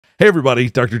Hey everybody,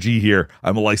 Dr. G here.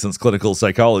 I'm a licensed clinical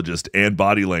psychologist and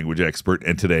body language expert,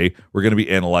 and today we're going to be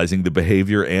analyzing the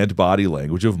behavior and body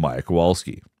language of Maya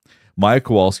Kowalski. Maya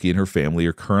Kowalski and her family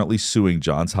are currently suing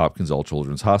Johns Hopkins All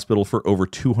Children's Hospital for over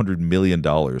 $200 million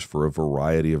for a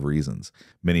variety of reasons.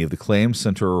 Many of the claims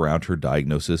center around her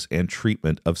diagnosis and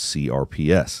treatment of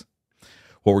CRPS.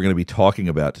 What we're going to be talking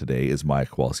about today is Maya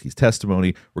Kowalski's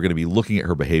testimony. We're going to be looking at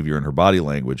her behavior and her body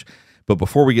language. But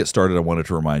before we get started, I wanted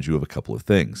to remind you of a couple of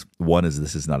things. One is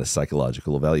this is not a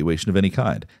psychological evaluation of any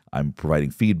kind. I'm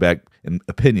providing feedback and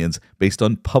opinions based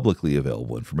on publicly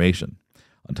available information.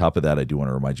 On top of that, I do want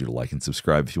to remind you to like and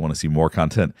subscribe if you want to see more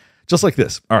content just like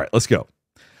this. All right, let's go.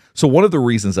 So one of the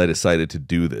reasons I decided to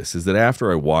do this is that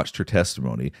after I watched her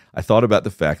testimony, I thought about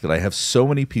the fact that I have so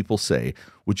many people say,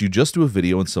 would you just do a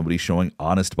video on somebody showing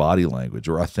honest body language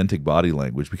or authentic body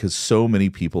language? Because so many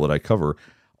people that I cover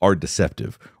are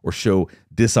deceptive or show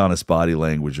dishonest body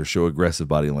language or show aggressive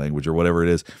body language or whatever it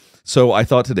is. So I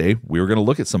thought today we were going to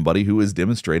look at somebody who is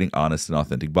demonstrating honest and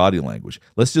authentic body language.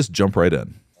 Let's just jump right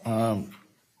in.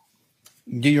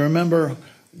 Do you remember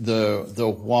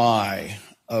the why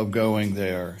of going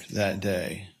there that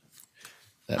day,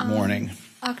 that morning?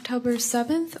 October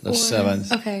 7th? The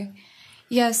 7th. Okay.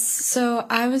 Yes, so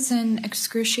I was in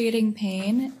excruciating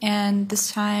pain, and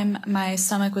this time my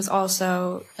stomach was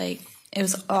also, it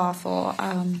was awful.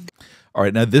 All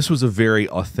right, now this was a very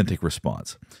authentic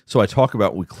response. So I talk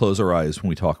about we close our eyes when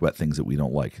we talk about things that we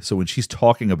don't like. So when she's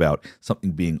talking about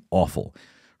something being awful,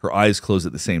 her eyes close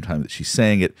at the same time that she's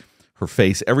saying it, her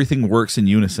face, everything works in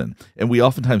unison. And we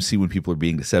oftentimes see when people are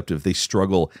being deceptive, they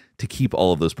struggle to keep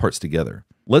all of those parts together.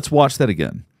 Let's watch that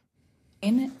again.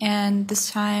 And this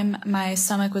time my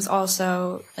stomach was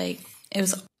also, it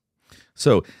was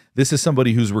So this is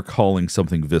somebody who's recalling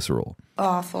something visceral.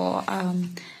 awful. I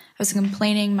was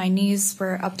complaining. My knees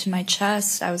were up to my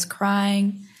chest. I was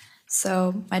crying.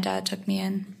 So my dad took me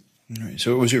in. All right.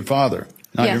 So it was your father,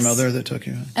 not your Yes. mother, that took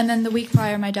you in? And then the week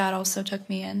prior, my dad also took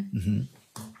me in. Mm-hmm.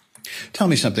 Tell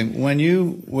me something. When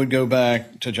you would go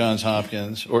back to Johns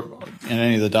Hopkins or and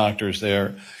any of the doctors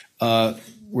there,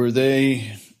 were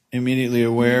they immediately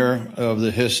aware of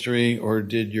the history, or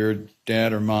did your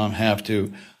dad or mom have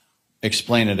to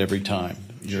explain it every time,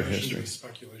 your history?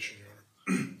 Speculation,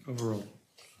 Your Honor. Overall.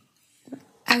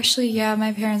 Actually, yeah,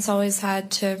 my parents always had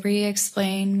to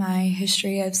re-explain my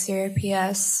history of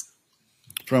CRPS.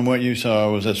 From what you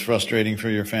saw, was this frustrating for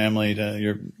your family, to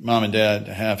your mom and dad,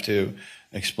 to have to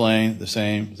explain the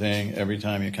same thing every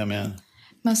time you come in?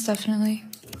 Most definitely.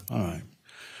 All right.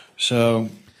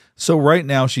 So right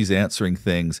now she's answering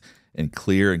things in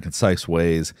clear and concise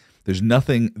ways. There's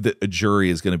nothing that a jury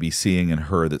is going to be seeing in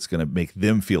her that's going to make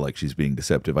them feel like she's being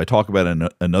deceptive. I talk about in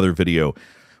another video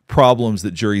problems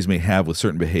that juries may have with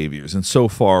certain behaviors. And so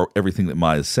far, everything that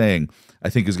Maya is saying, I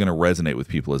think, is going to resonate with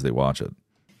people as they watch it.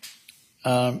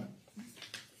 So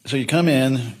you come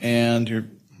in and your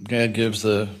dad gives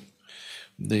the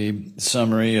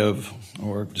summary of,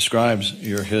 or describes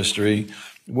your history.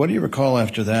 What do you recall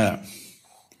after that?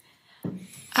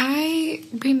 I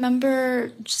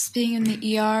remember just being in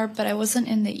the ER, but I wasn't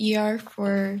in the ER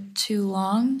for too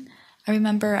long. I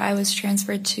remember I was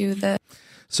transferred to the...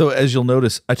 So as you'll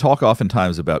notice, I talk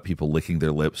oftentimes about people licking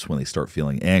their lips when they start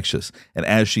feeling anxious. And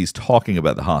as she's talking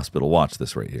about the hospital, watch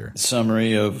this right here.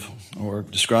 Summary of, or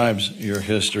describes your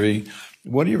history.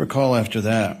 What do you recall after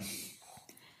that?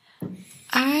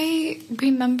 I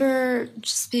remember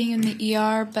just being in the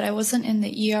ER, but I wasn't in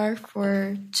the ER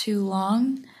for too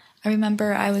long. I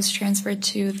remember I was transferred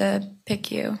to the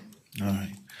PICU. All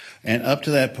right. And up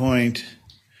to that point,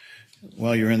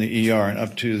 while you're in the ER and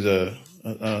up to the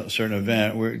certain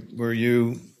event, were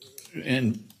you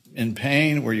in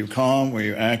pain? Were you calm? Were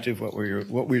you active? What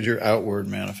was your outward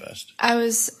manifest? I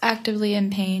was actively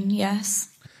in pain, yes.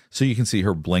 So you can see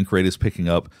her blink rate is picking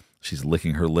up. She's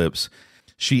licking her lips.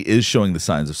 She is showing the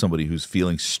signs of somebody who's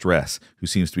feeling stress, who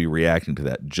seems to be reacting to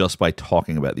that just by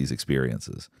talking about these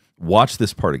experiences. Watch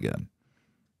this part again.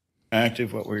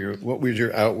 Active. What was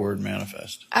your outward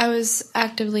manifest? I was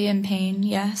actively in pain,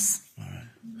 yes. All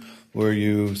right. Were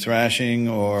you thrashing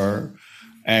or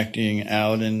acting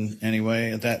out in any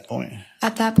way at that point?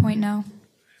 At that point, no.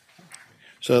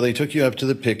 So they took you up to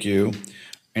the PICU,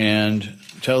 and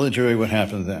tell the jury what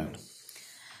happened then.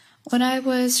 When I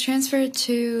was transferred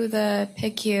to the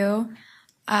PICU,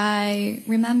 I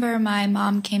remember my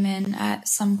mom came in at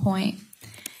some point.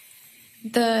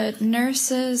 The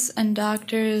nurses and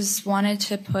doctors wanted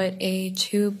to put a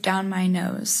tube down my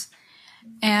nose.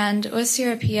 And with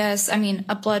CRPS, I mean,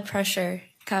 a blood pressure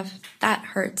cuff, that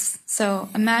hurts. So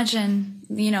imagine,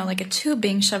 like a tube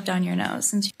being shoved down your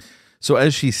nose. So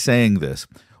as she's saying this,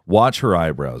 Watch her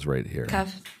eyebrows right here.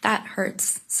 Cuff, that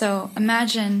hurts. So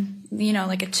imagine,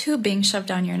 like a tube being shoved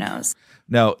down your nose.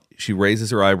 Now, she raises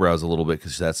her eyebrows a little bit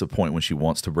because that's the point when she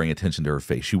wants to bring attention to her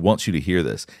face. She wants you to hear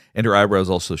this. And her eyebrows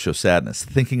also show sadness.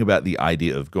 Thinking about the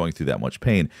idea of going through that much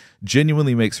pain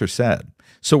genuinely makes her sad.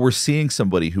 So we're seeing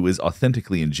somebody who is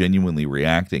authentically and genuinely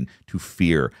reacting to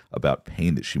fear about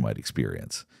pain that she might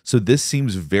experience. So this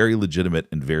seems very legitimate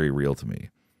and very real to me.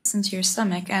 Into your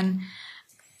stomach, and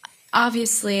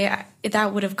obviously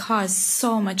that would have caused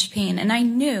so much pain. And I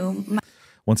knew.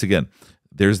 Once again,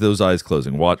 there's those eyes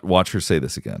closing. Watch her say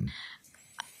this again.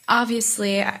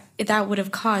 Obviously, that would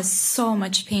have caused so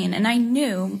much pain. And I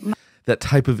knew. That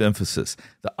type of emphasis,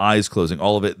 the eyes closing,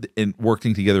 all of it in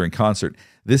working together in concert.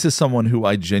 This is someone who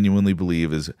I genuinely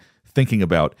believe is thinking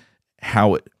about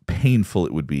how painful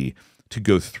it would be to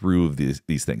go through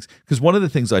these things. Because one of the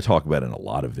things I talk about in a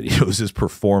lot of videos is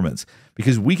performance,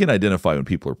 because we can identify when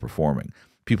people are performing.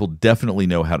 People definitely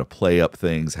know how to play up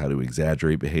things, how to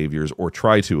exaggerate behaviors, or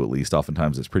try to at least.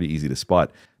 Oftentimes it's pretty easy to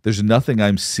spot. There's nothing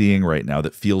I'm seeing right now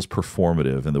that feels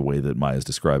performative in the way that Maya's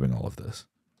describing all of this.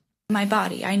 My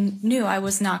body, I knew I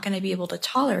was not going to be able to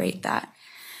tolerate that.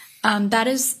 That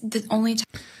is the only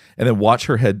time. And then watch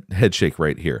her head shake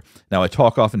right here. Now, I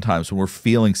talk oftentimes when we're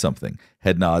feeling something,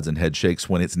 head nods and head shakes.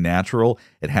 When it's natural,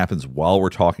 it happens while we're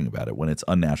talking about it. When it's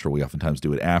unnatural, we oftentimes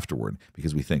do it afterward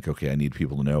because we think, okay, I need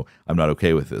people to know I'm not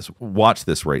okay with this. Watch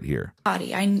this right here.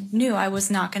 Body, I knew I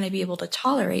was not going to be able to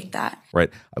tolerate that.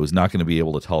 Right. I was not going to be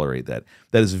able to tolerate that.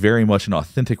 That is very much an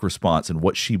authentic response in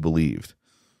what she believed.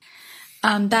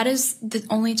 That is the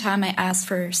only time I asked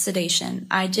for sedation.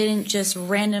 I didn't just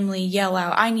randomly yell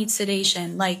out, I need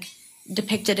sedation, like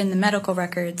depicted in the medical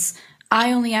records.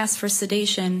 I only asked for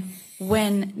sedation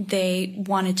when they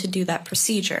wanted to do that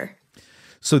procedure.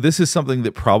 So this is something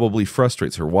that probably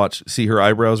frustrates her. See her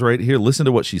eyebrows right here? Listen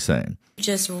to what she's saying.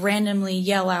 Just randomly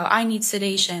yell out, I need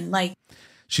sedation, like.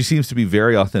 She seems to be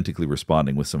very authentically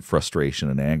responding with some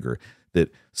frustration and anger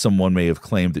that someone may have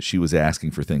claimed that she was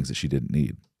asking for things that she didn't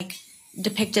need.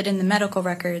 Depicted in the medical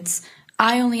records,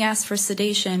 I only asked for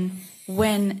sedation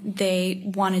when they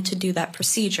wanted to do that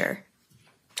procedure.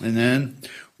 And then,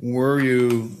 were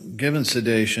you given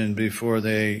sedation before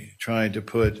they tried to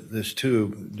put this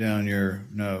tube down your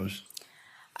nose?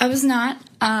 I was not,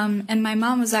 and my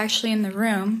mom was actually in the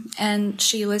room, and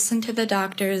she listened to the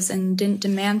doctors and didn't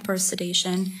demand for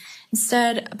sedation.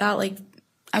 Instead, about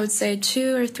I would say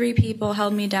 2 or 3 people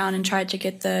held me down and tried to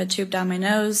get the tube down my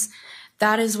nose.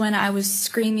 That is when I was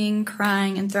screaming,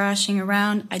 crying, and thrashing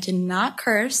around. I did not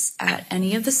curse at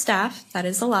any of the staff. That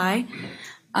is a lie.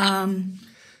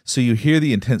 So you hear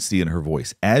the intensity in her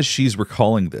voice. As she's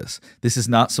recalling this is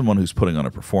not someone who's putting on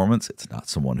a performance. It's not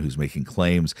someone who's making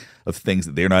claims of things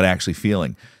that they're not actually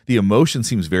feeling. The emotion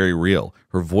seems very real.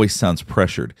 Her voice sounds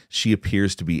pressured. She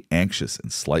appears to be anxious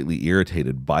and slightly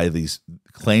irritated by these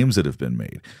claims that have been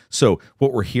made. So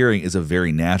what we're hearing is a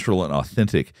very natural and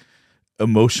authentic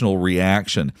emotional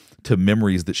reaction to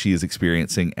memories that she is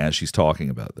experiencing as she's talking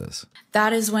about this.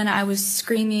 That is when I was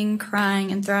screaming,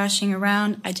 crying, and thrashing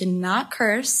around. I did not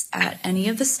curse at any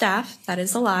of the staff. That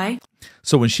is a lie.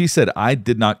 So when she said, I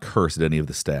did not curse at any of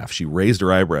the staff, she raised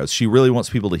her eyebrows. She really wants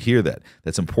people to hear that.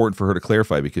 That's important for her to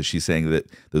clarify because she's saying that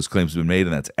those claims have been made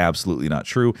and that's absolutely not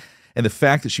true. And the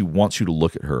fact that she wants you to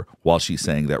look at her while she's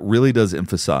saying that really does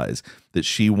emphasize that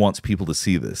she wants people to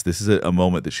see this. This is a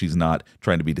moment that she's not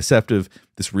trying to be deceptive.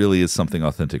 This really is something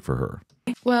authentic for her.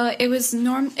 Well, it was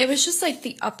just like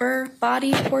the upper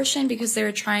body portion because they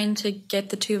were trying to get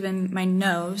the tube in my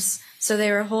nose. So they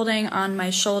were holding on my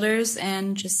shoulders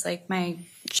and just like my...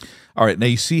 All right, now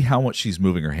you see how much she's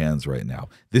moving her hands right now.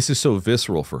 This is so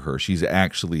visceral for her. She's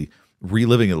actually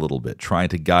reliving it a little bit, trying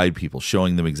to guide people,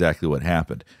 showing them exactly what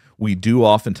happened. We do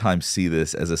oftentimes see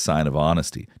this as a sign of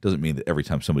honesty. Doesn't mean that every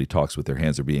time somebody talks with their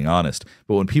hands are being honest,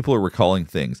 but when people are recalling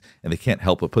things and they can't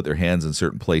help but put their hands in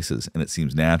certain places and it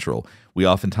seems natural, we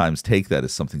oftentimes take that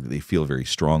as something that they feel very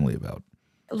strongly about.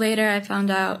 Later, I found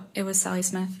out it was Sally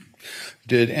Smith.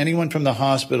 Did anyone from the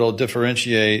hospital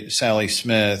differentiate Sally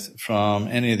Smith from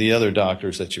any of the other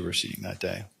doctors that you were seeing that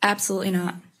day? Absolutely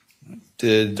not.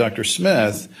 Did Dr.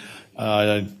 Smith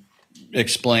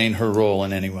explain her role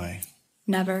in any way?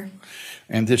 Never.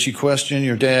 And did she question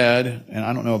your dad, and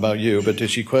I don't know about you, but did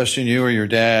she question you or your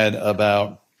dad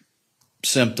about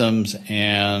symptoms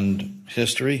and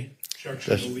history?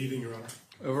 Objection to leaving, Your Honor.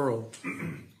 Overruled.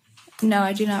 No,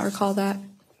 I do not recall that.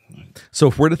 So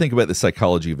if we're to think about the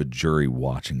psychology of a jury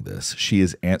watching this, she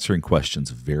is answering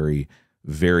questions very,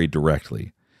 very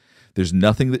directly. There's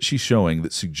nothing that she's showing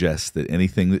that suggests that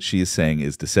anything that she is saying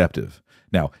is deceptive.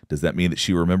 Now, does that mean that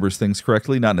she remembers things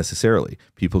correctly? Not necessarily.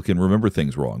 People can remember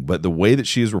things wrong. But the way that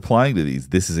she is replying to these,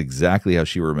 this is exactly how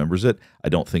she remembers it. I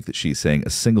don't think that she's saying a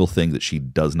single thing that she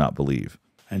does not believe.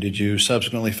 And did you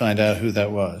subsequently find out who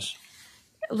that was?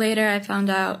 Later, I found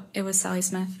out it was Sally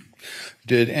Smith.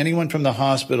 Did anyone from the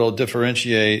hospital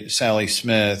differentiate Sally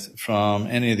Smith from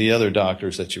any of the other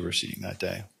doctors that you were seeing that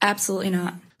day? Absolutely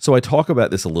not. So I talk about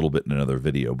this a little bit in another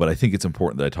video, but I think it's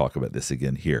important that I talk about this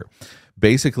again here.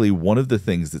 Basically, one of the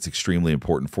things that's extremely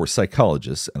important for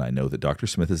psychologists, and I know that Dr.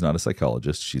 Smith is not a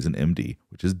psychologist, she's an MD,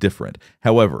 which is different.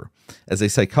 However, as a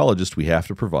psychologist, we have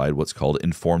to provide what's called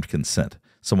informed consent.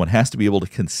 Someone has to be able to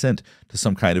consent to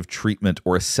some kind of treatment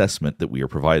or assessment that we are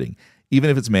providing, even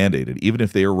if it's mandated, even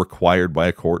if they are required by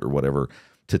a court or whatever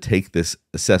to take this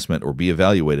assessment or be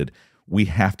evaluated. We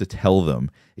have to tell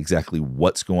them exactly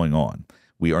what's going on.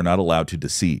 We are not allowed to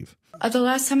deceive. The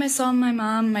last time I saw my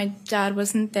mom, my dad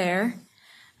wasn't there.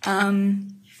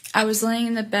 I was laying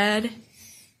in the bed.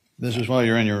 This was while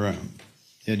you're in your room.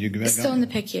 Did you go Still in the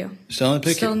PICU. Still in the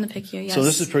PICU? Still in the PICU, yes. So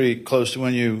this is pretty close to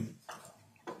when you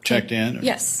checked in?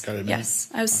 Yes. Got admitted?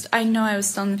 Yes. I know I was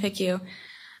still in the PICU.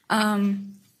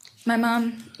 My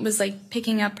mom was like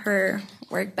picking up her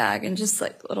work bag and just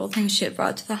like little things she had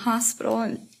brought to the hospital,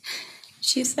 and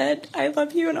she said, "I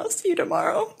love you and I'll see you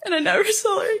tomorrow." And I never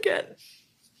saw her again.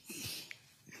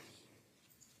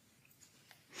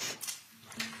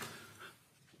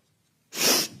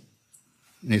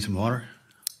 Need some water?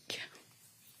 Yeah.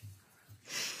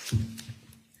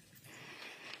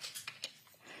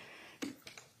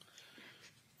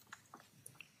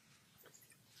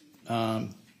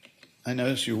 I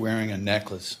noticed you're wearing a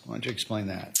necklace. Why don't you explain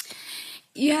that?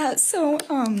 Yeah, so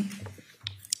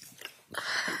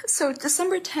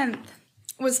December 10th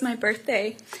was my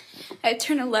birthday. I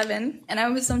turned 11, and I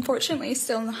was unfortunately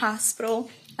still in the hospital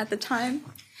at the time.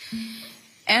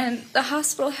 And the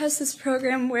hospital has this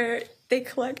program where they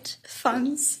collect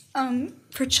funds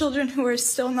for children who are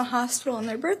still in the hospital on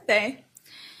their birthday.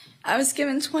 I was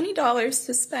given $20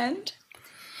 to spend.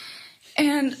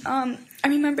 And I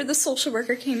remember the social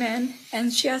worker came in,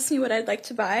 and she asked me what I'd like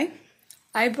to buy.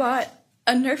 I bought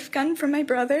a Nerf gun for my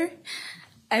brother.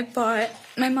 I bought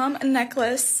my mom a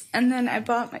necklace, and then I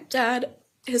bought my dad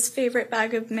his favorite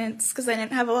bag of mints because I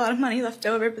didn't have a lot of money left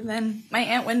over. But then my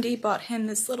Aunt Wendy bought him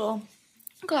this little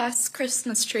glass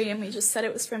Christmas tree, and we just said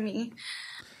it was for me.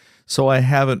 So I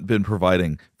haven't been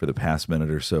providing for the past minute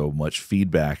or so much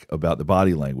feedback about the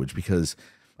body language because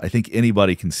I think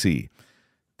anybody can see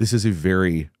this is a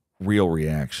very real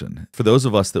reaction. For those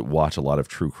of us that watch a lot of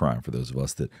true crime, for those of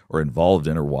us that are involved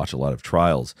in or watch a lot of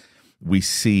trials, we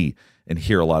see and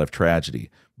hear a lot of tragedy.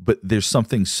 But there's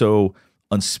something so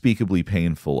unspeakably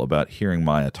painful about hearing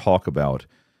Maya talk about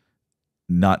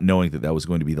not knowing that that was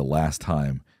going to be the last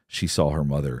time she saw her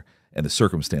mother and the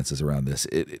circumstances around this.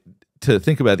 To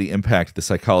think about the impact, the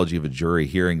psychology of a jury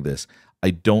hearing this,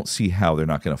 I don't see how they're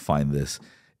not going to find this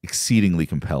exceedingly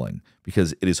compelling,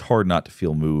 because it is hard not to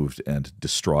feel moved and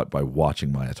distraught by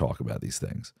watching Maya talk about these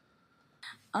things.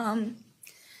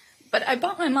 But I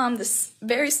bought my mom this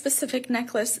very specific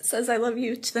necklace that says "I love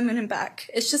you to the moon and back."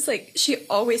 It's just like she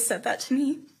always said that to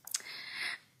me.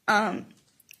 And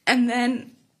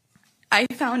then I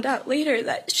found out later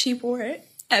that she wore it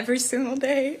every single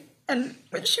day. And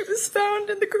when she was found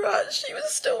in the garage, she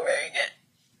was still wearing it.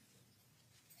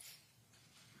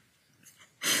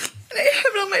 And I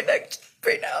have it on my neck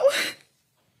right now.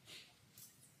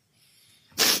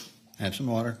 Have some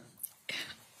water.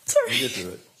 Sorry. We'll get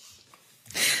through it.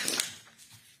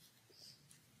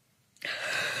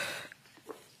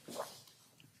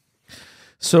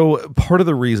 So part of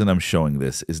the reason I'm showing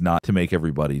this is not to make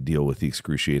everybody deal with the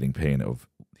excruciating pain of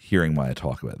hearing Maya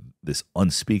talk about this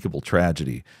unspeakable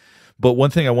tragedy. But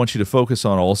one thing I want you to focus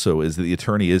on also is that the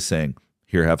attorney is saying,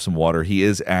 here, have some water. He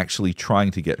is actually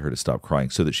trying to get her to stop crying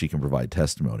so that she can provide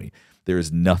testimony. There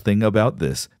is nothing about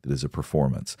this that is a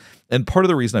performance. And part of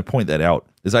the reason I point that out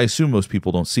is I assume most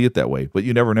people don't see it that way, but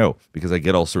you never know, because I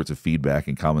get all sorts of feedback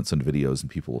and comments on videos, and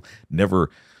people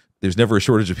there's never a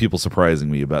shortage of people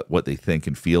surprising me about what they think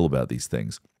and feel about these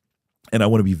things. And I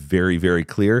want to be very, very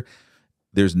clear.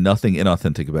 There's nothing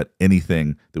inauthentic about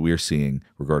anything that we are seeing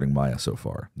regarding Maya so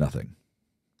far. Nothing.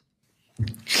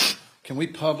 Can we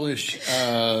publish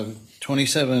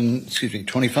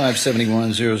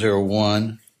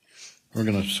 2571001? We're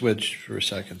going to switch for a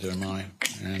second there, Maya,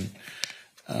 and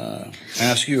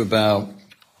ask you about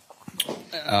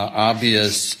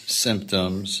obvious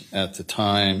symptoms at the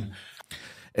time.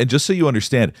 And just so you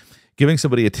understand, Giving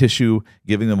somebody a tissue,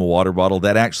 giving them a water bottle,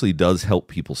 that actually does help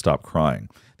people stop crying.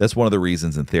 That's one of the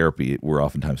reasons in therapy we're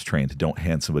oftentimes trained to don't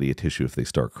hand somebody a tissue if they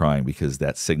start crying, because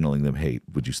that's signaling them, hey,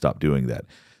 would you stop doing that?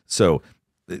 So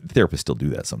therapists still do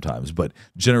that sometimes, but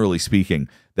generally speaking,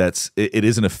 it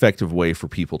is an effective way for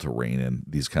people to rein in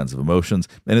these kinds of emotions,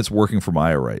 and it's working for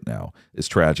Maya right now. As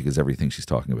tragic as everything she's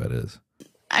talking about is.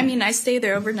 I mean, I stayed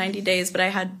there over 90 days, but I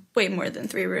had way more than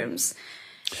 3 rooms.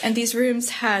 And these rooms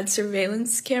had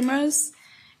surveillance cameras.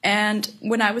 And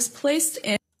when I was placed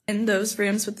in those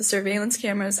rooms with the surveillance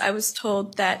cameras, I was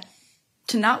told that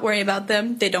to not worry about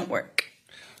them, they don't work.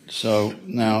 So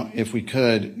now, if we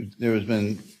could, there has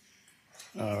been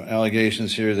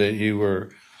allegations here that you were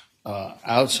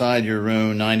outside your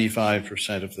room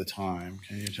 95% of the time.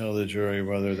 Can you tell the jury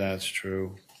whether that's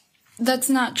true? That's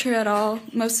not true at all.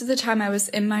 Most of the time I was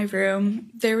in my room.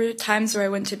 There were times where I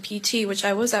went to PT, which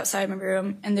I was outside my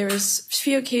room, and there was a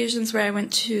few occasions where I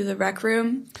went to the rec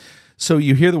room. So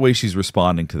you hear the way she's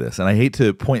responding to this, and I hate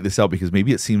to point this out because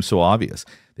maybe it seems so obvious.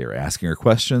 They're asking her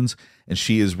questions, and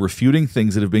she is refuting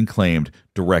things that have been claimed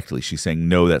directly. She's saying,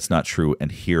 no, that's not true,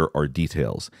 and here are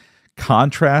details.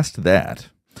 Contrast that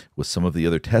with some of the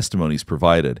other testimonies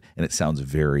provided, and it sounds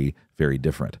very, very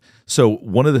different. So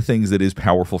one of the things that is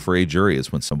powerful for a jury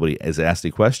is when somebody is asked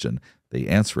a question, they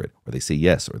answer it, or they say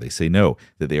yes, or they say no,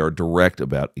 that they are direct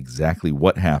about exactly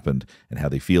what happened and how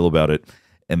they feel about it.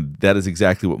 And that is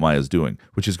exactly what Maya's doing,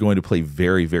 which is going to play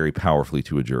very, very powerfully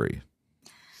to a jury.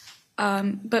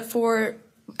 But for,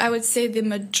 I would say, the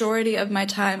majority of my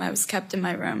time, I was kept in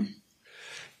my room.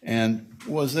 And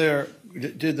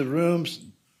did the rooms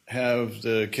have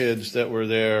the kids that were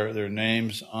there, their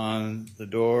names on the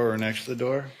door or next to the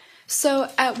door? So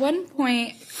at one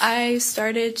point, I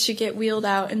started to get wheeled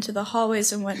out into the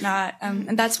hallways and whatnot,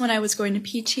 and that's when I was going to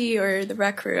PT or the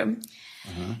rec room.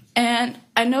 And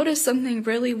I noticed something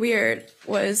really weird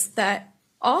was that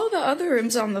all the other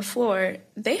rooms on the floor,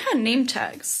 they had name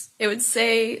tags. It would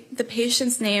say the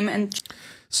patient's name and...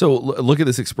 So look at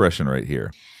this expression right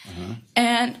here.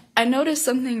 And I noticed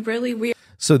something really weird.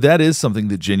 So that is something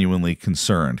that genuinely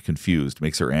concerned, confused,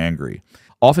 makes her angry.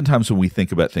 Oftentimes when we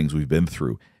think about things we've been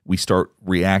through, we start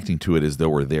reacting to it as though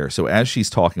we're there. So as she's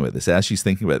talking about this, as she's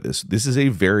thinking about this is a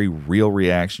very real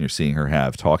reaction you're seeing her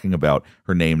have, talking about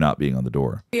her name not being on the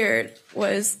door. Weird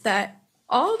was that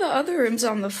all the other rooms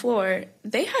on the floor,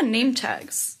 they had name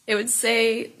tags. It would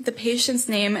say the patient's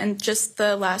name and just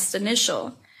the last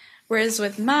initial. Whereas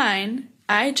with mine,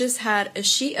 I just had a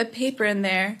sheet of paper in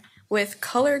there with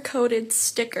color-coded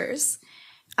stickers.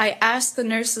 I asked the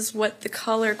nurses what the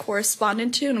color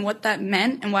corresponded to and what that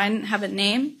meant and why I didn't have a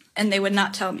name, and they would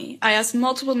not tell me. I asked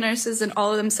multiple nurses, and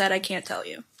all of them said, I can't tell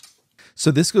you.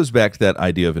 So this goes back to that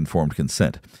idea of informed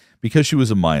consent. Because she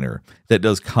was a minor, that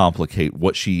does complicate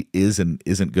what she is and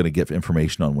isn't going to give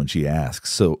information on when she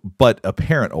asks. But a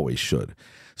parent always should.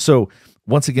 So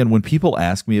once again, when people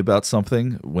ask me about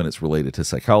something, when it's related to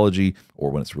psychology or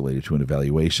when it's related to an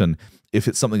evaluation, if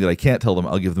it's something that I can't tell them,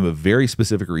 I'll give them a very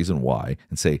specific reason why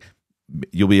and say,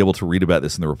 you'll be able to read about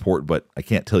this in the report, but I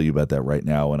can't tell you about that right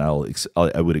now. And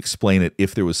I would explain it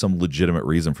if there was some legitimate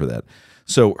reason for that.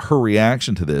 So her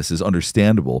reaction to this is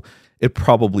understandable. It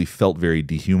probably felt very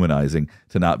dehumanizing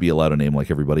to not be allowed a name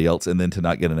like everybody else and then to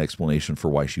not get an explanation for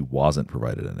why she wasn't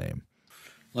provided a name.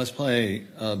 Let's play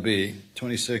B,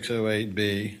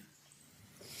 2608B.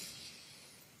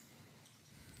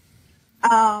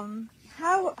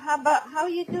 How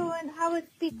you doing? How is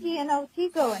PT and OT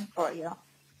going for you?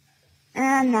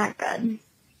 Not good.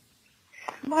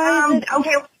 Why is it?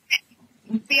 Okay,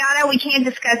 Bianna, we can't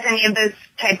discuss any of those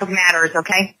type of matters,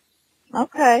 okay?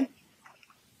 Okay.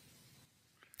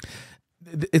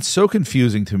 It's so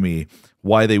confusing to me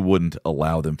why they wouldn't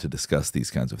allow them to discuss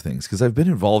these kinds of things, because I've been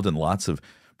involved in lots of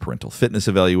parental fitness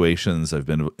evaluations. I've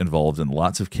been involved in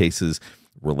lots of cases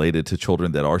related to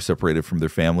children that are separated from their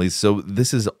families. So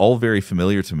this is all very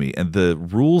familiar to me. And the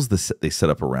rules they set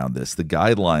up around this, the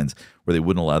guidelines where they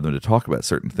wouldn't allow them to talk about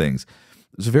certain things,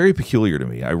 it's very peculiar to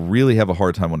me. I really have a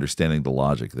hard time understanding the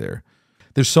logic there.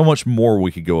 There's so much more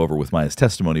we could go over with Maya's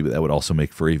testimony, but that would also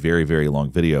make for a very, very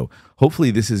long video.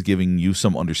 Hopefully this is giving you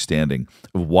some understanding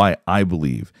of why I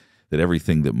believe that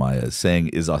everything that Maya is saying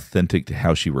is authentic to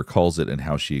how she recalls it and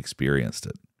how she experienced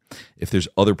it. If there's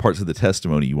other parts of the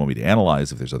testimony you want me to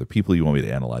analyze, if there's other people you want me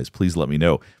to analyze, please let me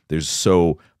know. There's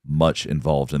so much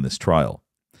involved in this trial.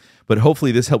 But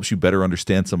hopefully this helps you better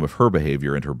understand some of her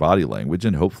behavior and her body language,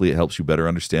 and hopefully it helps you better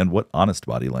understand what honest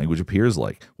body language appears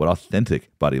like, what authentic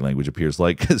body language appears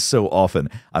like, because so often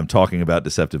I'm talking about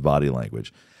deceptive body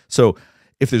language. So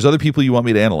If there's other people you want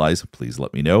me to analyze, please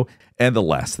let me know. And the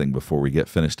last thing before we get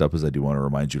finished up is I do want to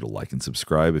remind you to like and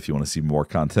subscribe if you want to see more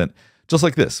content just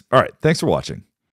like this. All right, thanks for watching.